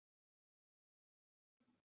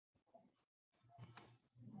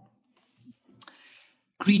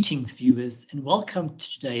Greetings viewers and welcome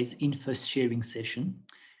to today's info sharing session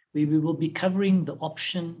where we will be covering the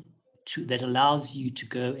option that allows you to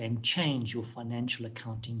go and change your financial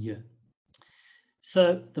accounting year.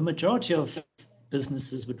 So the majority of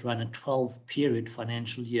businesses would run a 12-period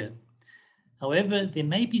financial year. However, there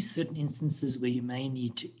may be certain instances where you may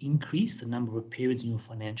need to increase the number of periods in your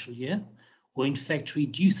financial year or in fact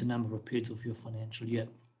reduce the number of periods of your financial year.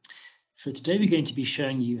 So today we're going to be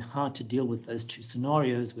showing you how to deal with those two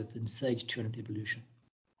scenarios within Sage 200 Evolution.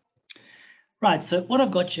 Right, so what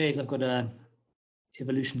I've got here is I've got a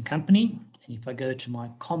Evolution company, and if I go to my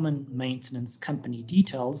common maintenance company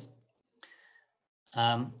details,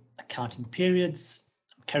 accounting periods,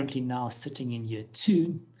 I'm currently now sitting in year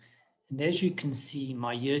 2, and as you can see,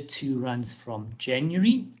 my year 2 runs from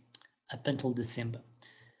January up until December.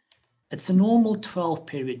 It's a normal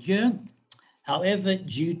 12-period year. However,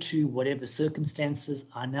 due to whatever circumstances,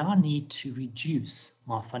 I now need to reduce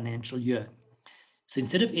my financial year. So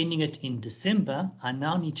instead of ending it in December, I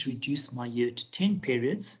now need to reduce my year to 10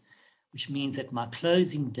 periods, which means that my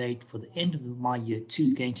closing date for the end of my year 2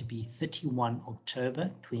 is going to be 31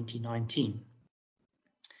 October 2019.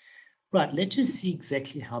 Right, let's just see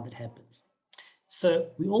exactly how that happens.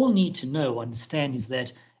 So we all need to know, understand, is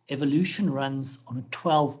that Evolution runs on a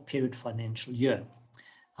 12-period financial year.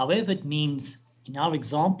 However, it means in our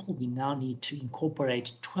example, we now need to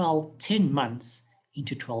incorporate 10 months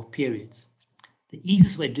into 12 periods. The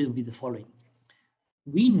easiest way to do it will be the following.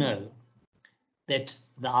 We know that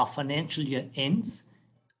our financial year ends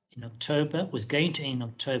in October, was going to end in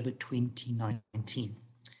October 2019.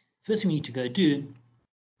 First thing we need to go do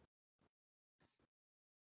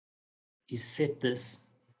is set this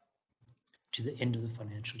to the end of the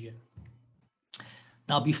financial year.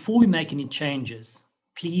 Now, before we make any changes,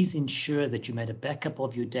 please ensure that you made a backup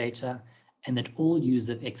of your data and that all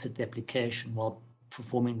users exit the application while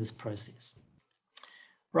performing this process.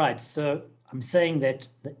 Right, so I'm saying that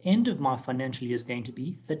the end of my financial year is going to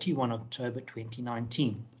be 31 October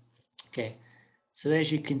 2019. Okay, so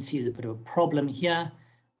as you can see, there's a bit of a problem here.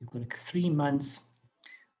 We've got 3 months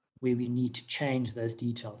where we need to change those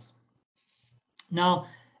details. Now,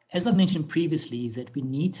 as I mentioned previously, is that we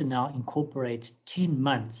need to now incorporate 10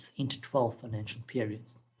 months into 12 financial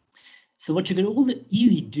periods. So what you could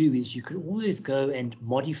easily do is you could always go and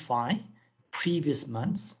modify previous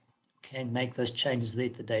months, okay, and make those changes there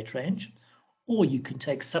at the date range, or you can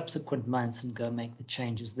take subsequent months and go make the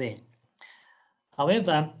changes there.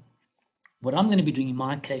 However, what I'm going to be doing in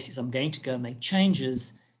my case is I'm going to go make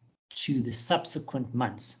changes to the subsequent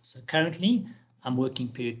months. So currently, I'm working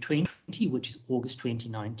period 20, which is August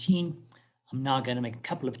 2019. I'm now going to make a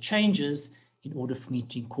couple of changes in order for me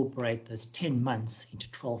to incorporate those 10 months into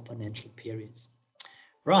 12 financial periods.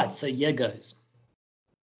 Right, so here goes.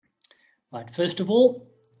 Right, first of all,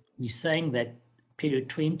 we're saying that period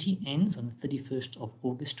 20 ends on the 31st of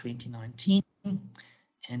August 2019.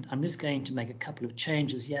 And I'm just going to make a couple of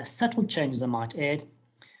changes here, subtle changes I might add,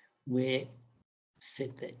 where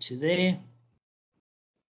set that to there.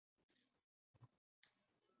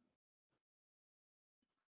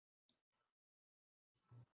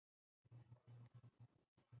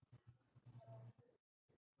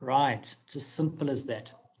 Right, it's as simple as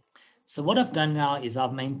that. So what I've done now is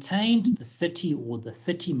I've maintained the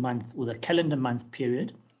 30-month or the calendar month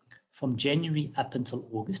period from January up until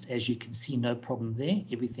August. As you can see, no problem there.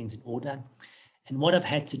 Everything's in order. And what I've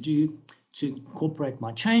had to do to incorporate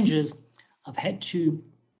my changes, I've had to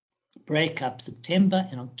break up September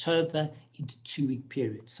and October into 2-week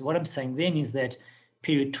periods. So what I'm saying then is that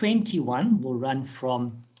period 21 will run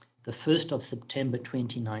from the 1st of September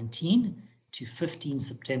 2019 to 15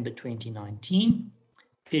 September 2019.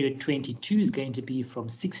 Period 22 is going to be from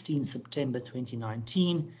 16 September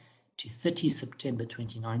 2019 to 30 September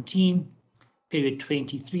 2019. Period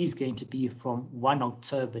 23 is going to be from 1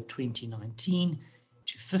 October 2019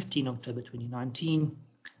 to 15 October 2019.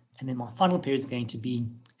 And then my final period is going to be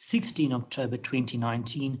 16 October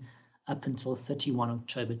 2019 up until 31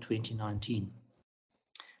 October 2019.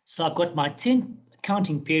 So I've got my 10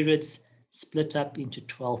 accounting periods split up into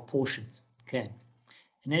 12 portions. Okay,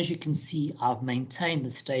 and as you can see, I've maintained the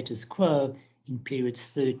status quo in periods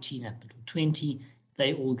 13 up until 20.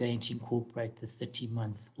 They're all going to incorporate the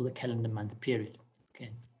 30-month or the calendar month period. Okay,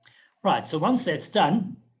 right. So once that's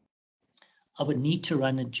done, I would need to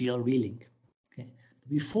run a GRE Link. Okay,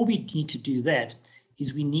 before we need to do that,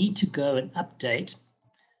 is we need to go and update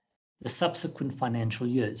the subsequent financial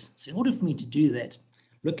years. So in order for me to do that,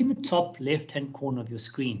 look in the top left-hand corner of your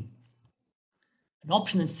screen. An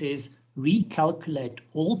option that says Recalculate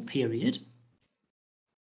All Period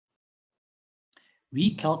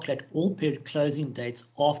recalculate all period closing dates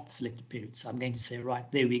after the selected period. So I'm going to say, right,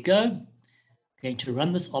 there we go. I'm going to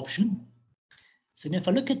run this option. So now if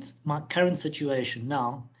I look at my current situation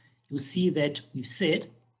now, you'll see that we've said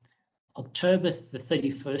October the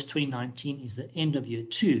 31st, 2019 is the end of year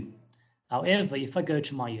 2. However, if I go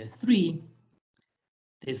to my year 3,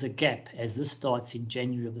 there's a gap as this starts in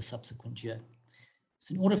January of the subsequent year.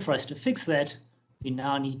 So in order for us to fix that, we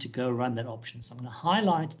now need to go run that option. So I'm going to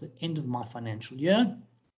highlight the end of my financial year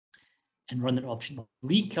and run that option.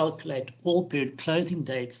 Recalculate all period closing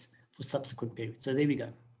dates for subsequent periods. So there we go.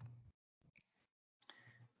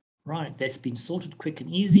 Right, that's been sorted quick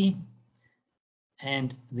and easy.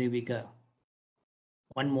 And there we go.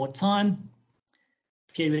 One more time.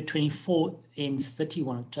 Period 24 ends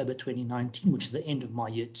 31 October 2019, which is the end of my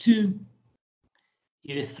year 2.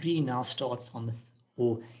 Year 3 now starts on the,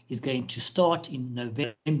 or is going to start in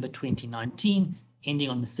November 2019, ending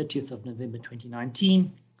on the 30th of November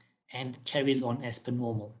 2019, and carries on as per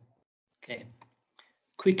normal. Okay,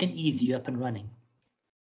 quick and easy, up and running.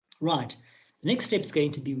 Right, the next step is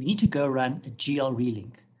going to be we need to go run a GRE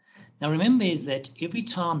link. Now remember is that every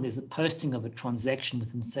time there's a posting of a transaction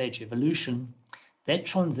within Sage Evolution, that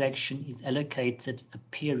transaction is allocated a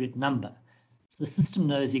period number. So the system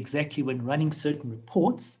knows exactly when running certain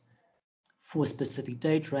reports for a specific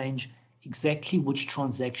date range, exactly which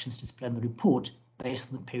transactions to display on the report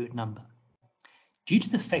based on the period number. Due to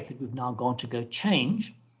the fact that we've now gone to go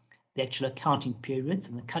change the actual accounting periods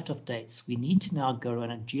and the cutoff dates, we need to now go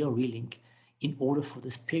run a GRE link in order for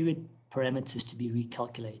this period parameters to be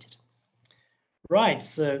recalculated. Right,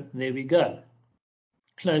 so there we go.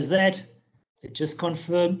 Close that. Let's just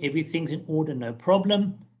confirm everything's in order, no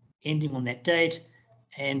problem. Ending on that date,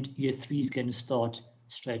 and year 3 is going to start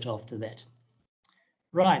straight after that.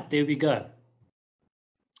 Right, there we go.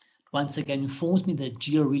 Once again, informs me that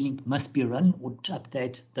GRE link must be run or to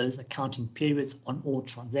update those accounting periods on all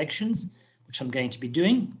transactions, which I'm going to be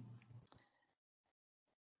doing.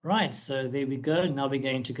 Right, so there we go. Now we're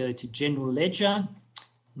going to go to General Ledger,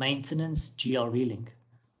 Maintenance, GRE link.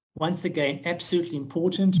 Once again, absolutely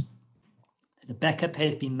important that a backup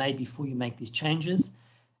has been made before you make these changes,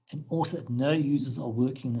 and also that no users are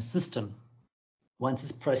working in the system once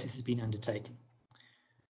this process has been undertaken.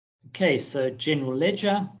 Okay, so General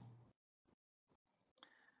Ledger,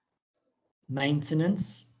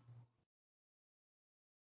 Maintenance,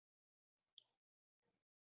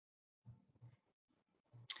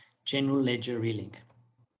 General Ledger Relink.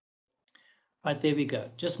 Right, there we go.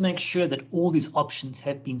 Just make sure that all these options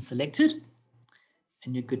have been selected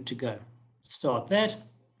and you're good to go. Start that.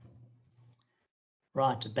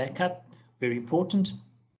 Right, a backup, very important.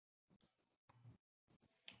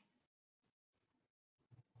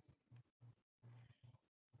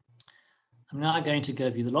 I'm now going to go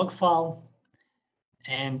view the log file,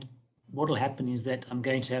 and what will happen is that I'm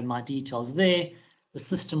going to have my details there. The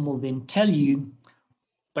system will then tell you,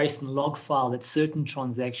 based on the log file, that certain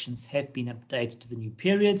transactions have been updated to the new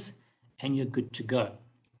periods, and you're good to go.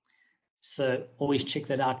 So always check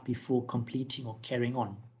that out before completing or carrying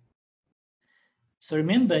on. So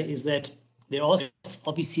remember is that there are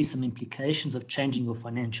obviously some implications of changing your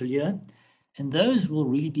financial year, and those will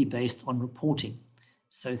really be based on reporting.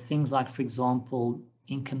 So things like, for example,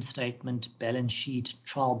 income statement, balance sheet,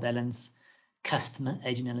 trial balance, customer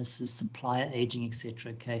age analysis, supplier aging,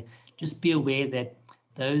 etc. Okay, just be aware that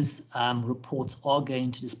those reports are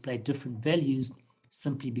going to display different values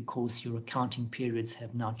simply because your accounting periods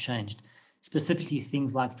have now changed. Specifically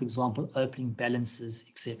things like, for example, opening balances,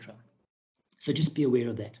 etc. So just be aware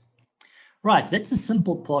of that. Right, that's the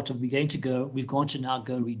simple part of we've gone to now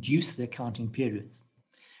go reduce the accounting periods.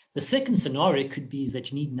 The second scenario could be is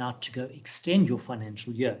that you need now to go extend your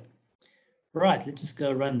financial year. Right, let's just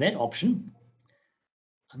go run that option.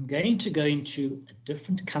 I'm going to go into a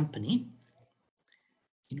different company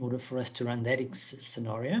in order for us to run that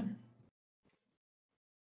scenario.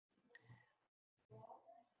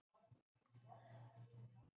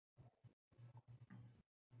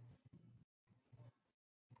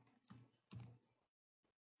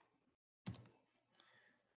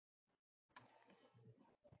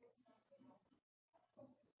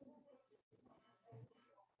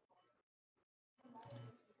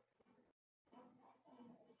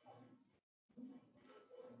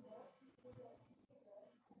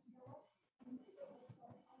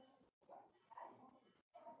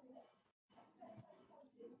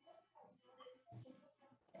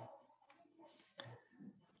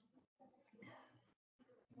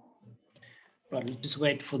 Right, let's just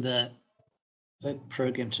wait for the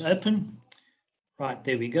program to open. Right,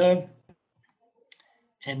 there we go.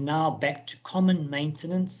 And now back to common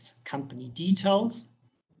maintenance, company details.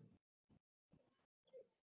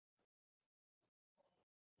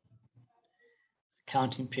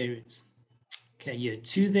 Accounting periods. Okay, year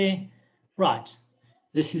 2 there. Right.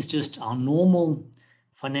 This is just our normal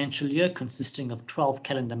financial year consisting of 12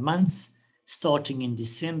 calendar months, starting in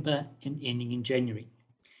December and ending in January.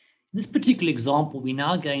 In this particular example, we're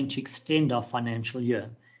now going to extend our financial year.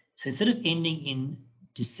 So instead of ending in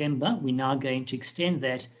December, we're now going to extend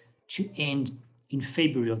that to end in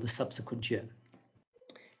February of the subsequent year.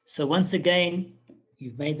 So once again,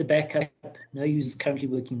 you've made the backup, no users currently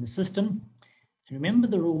working in the system. And remember,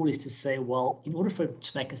 the rule is to say, well, in order for it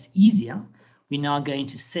to make us easier, we're now going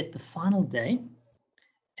to set the final day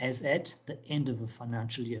as at the end of a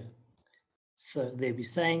financial year. So there we're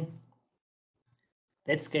saying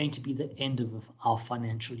that's going to be the end of our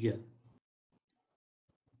financial year.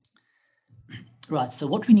 Right, so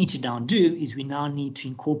what we need to now do is we now need to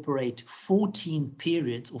incorporate 14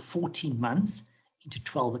 periods or 14 months into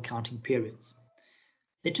 12 accounting periods.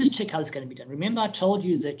 Let's just check how it's going to be done. Remember, I told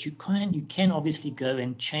you that you can obviously go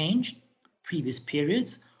and change previous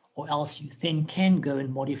periods, or else you then can go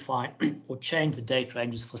and modify or change the date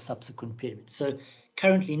ranges for subsequent periods. So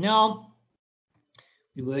currently now,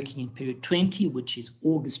 we're working in period 20, which is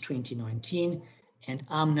August 2019, and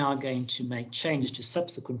I'm now going to make changes to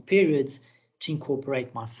subsequent periods to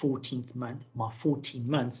incorporate my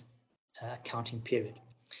 14-month accounting period.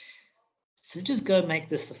 So just go make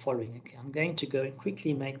this the following. Okay, I'm going to go and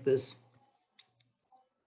quickly make this.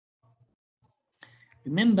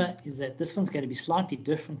 Remember is that this one's going to be slightly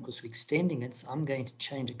different because we're extending it. So I'm going to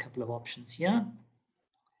change a couple of options here.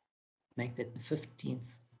 Make that the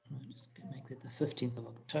 15th. I'm just going to make that the 15th of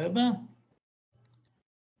October.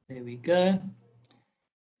 There we go.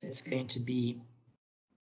 It's going to be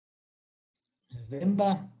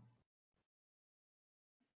November.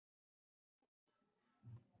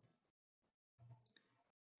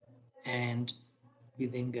 And we're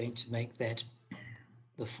then going to make that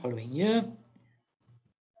the following year.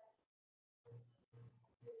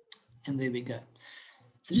 And there we go.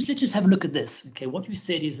 So let's just have a look at this. Okay, what we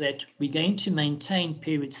said is that we're going to maintain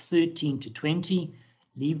periods 13 to 20,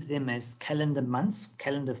 leave them as calendar months,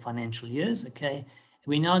 calendar financial years. Okay,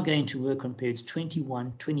 we're now going to work on periods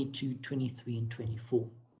 21, 22, 23, and 24.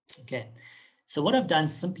 Okay, so what I've done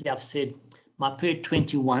simply, I've said my period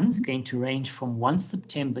 21 is going to range from 1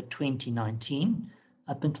 September 2019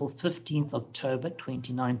 up until 15th October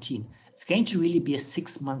 2019. It's going to really be a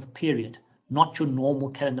 6-month period, not your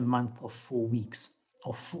normal calendar month of 4 weeks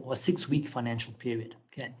or a 6-week financial period.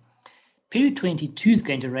 Okay. Period 22 is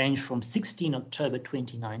going to range from 16 October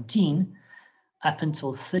 2019 up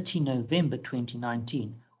until 30 November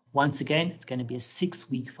 2019. Once again, it's going to be a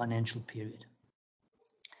 6-week financial period.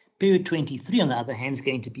 Period 23, on the other hand, is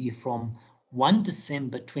going to be from 1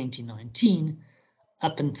 December 2019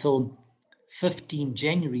 up until 15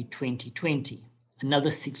 January 2020, another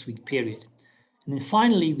 6-week period. And then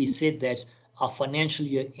finally, we said that our financial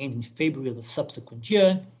year ends in February of the subsequent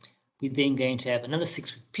year. We're then going to have another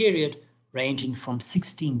 6-week period ranging from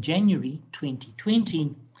 16 January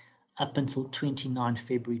 2020 up until 29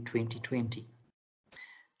 February 2020.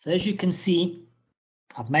 So as you can see,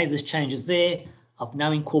 I've made those changes there. I've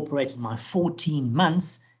now incorporated my 14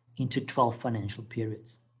 months into 12 financial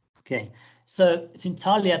periods. Okay, so it's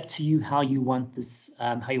entirely up to you how you want this,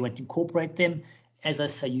 how you want to incorporate them. As I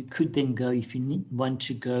say, you could then go, if you want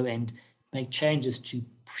to go and make changes to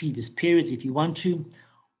previous periods if you want to,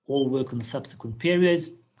 or work on the subsequent periods.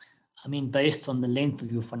 I mean, based on the length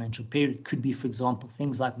of your financial period, it could be, for example,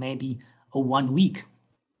 things like maybe a 1 week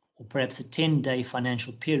or perhaps a 10-day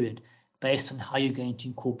financial period based on how you're going to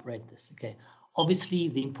incorporate this. Okay. Obviously,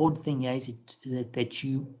 the important thing is that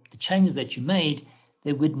the changes that you made,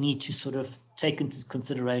 they would need to sort of take into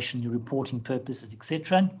consideration your reporting purposes,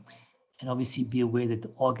 etc. And obviously be aware that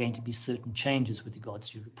there are going to be certain changes with regards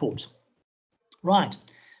to your report. Right.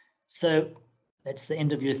 So that's the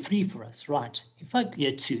end of year 3 for us. Right.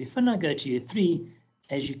 Year 2. If I now go to year 3,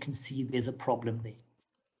 as you can see, there's a problem there.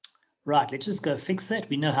 Right. Let's just go fix that.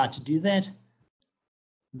 We know how to do that.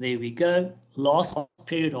 There we go. Last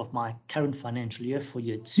period of my current financial year for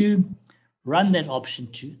year 2. Run that option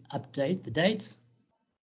to update the dates.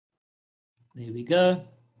 There we go.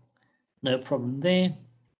 No problem there.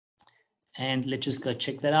 And let's just go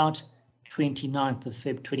check that out. 29th of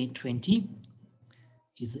Feb 2020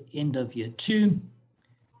 is the end of year 2.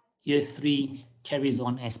 Year 3 carries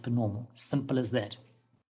on as per normal. Simple as that.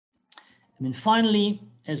 And then finally,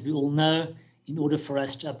 as we all know, in order for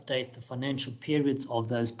us to update the financial periods of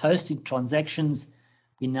those posted transactions,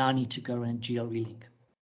 we now need to go in GRE Link.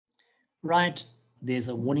 Right, there's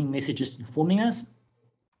a warning message just informing us.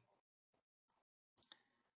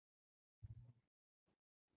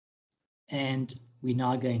 And we're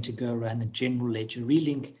now going to go around the general ledger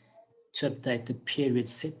relink to update the period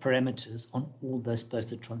set parameters on all those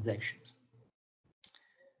posted transactions.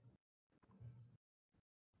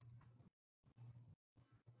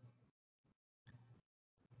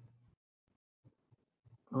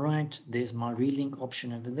 Right, there's my relink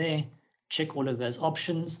option over there. Check all of those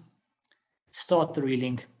options. Start the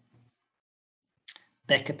relink.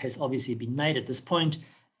 Backup has obviously been made at this point,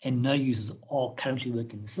 and no users are currently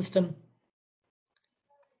working the system.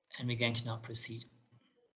 And we're going to now proceed.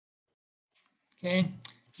 Okay,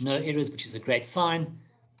 no errors, which is a great sign.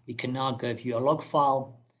 We can now go view our log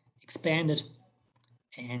file, expand it,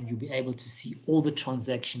 and you'll be able to see all the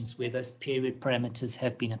transactions where those period parameters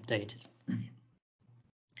have been updated.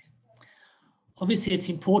 Obviously, it's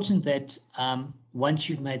important that once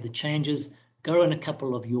you've made the changes, go on a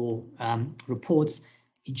couple of your reports,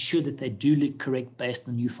 ensure that they do look correct based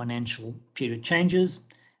on new financial period changes,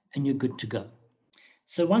 and you're good to go.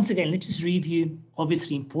 So once again, let's just review.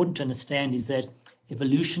 Obviously, important to understand is that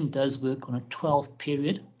Evolution does work on 12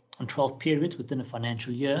 periods within a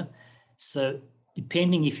financial year. So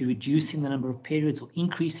depending if you're reducing the number of periods or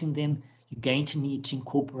increasing them, you're going to need to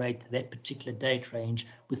incorporate that particular date range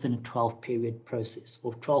within a 12-period process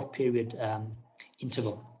or 12-period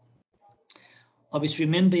interval. Obviously,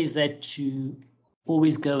 remember is that to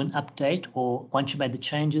always go and update, or once you made the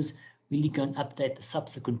changes, really go and update the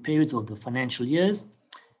subsequent periods of the financial years,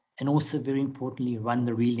 and also very importantly, run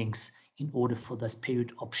the relinks in order for those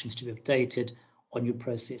period options to be updated on your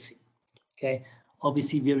processing. Okay,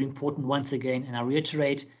 obviously very important once again, and I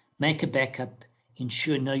reiterate, make a backup,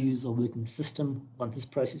 ensure no users are working the system once this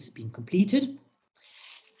process has been completed,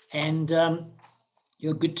 and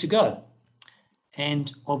you're good to go.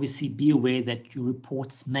 And obviously be aware that your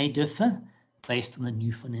reports may differ based on the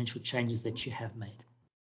new financial changes that you have made.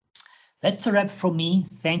 That's a wrap from me.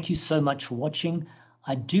 Thank you so much for watching.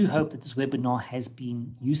 I do hope that this webinar has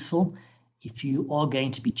been useful. If you are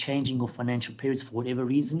going to be changing your financial periods for whatever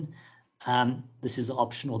reason, this is the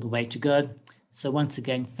option or the way to go. So once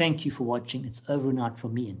again, thank you for watching. It's over and out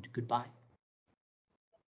from me, and goodbye.